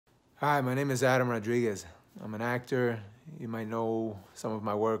Hi, my name is Adam Rodríguez. I'm an actor. You might know some of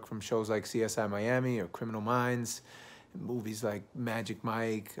my work from shows like CSI Miami or Criminal Minds, movies like Magic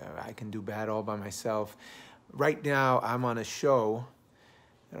Mike, I Can Do Bad All By Myself. Right now, I'm on a show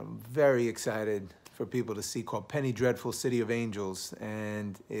that I'm very excited for people to see called Penny Dreadful City of Angels,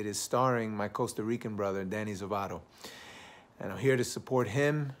 and it is starring my Costa Rican brother, Danny Zovato. And I'm here to support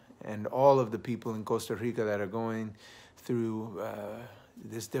him and all of the people in Costa Rica that are going through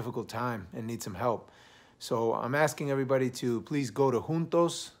this difficult time and need some help. So I'm asking everybody to please go to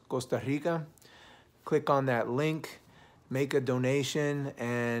Juntos Costa Rica, click on that link, make a donation,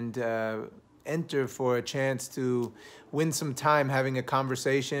 and enter for a chance to win some time having a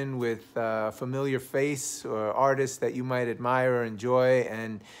conversation with a familiar face or artist that you might admire or enjoy,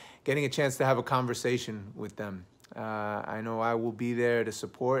 and getting a chance to have a conversation with them. I know I will be there to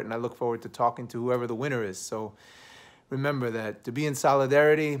support, and I look forward to talking to whoever the winner is. So remember that to be in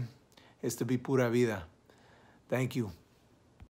solidarity is to be pura vida. Thank you.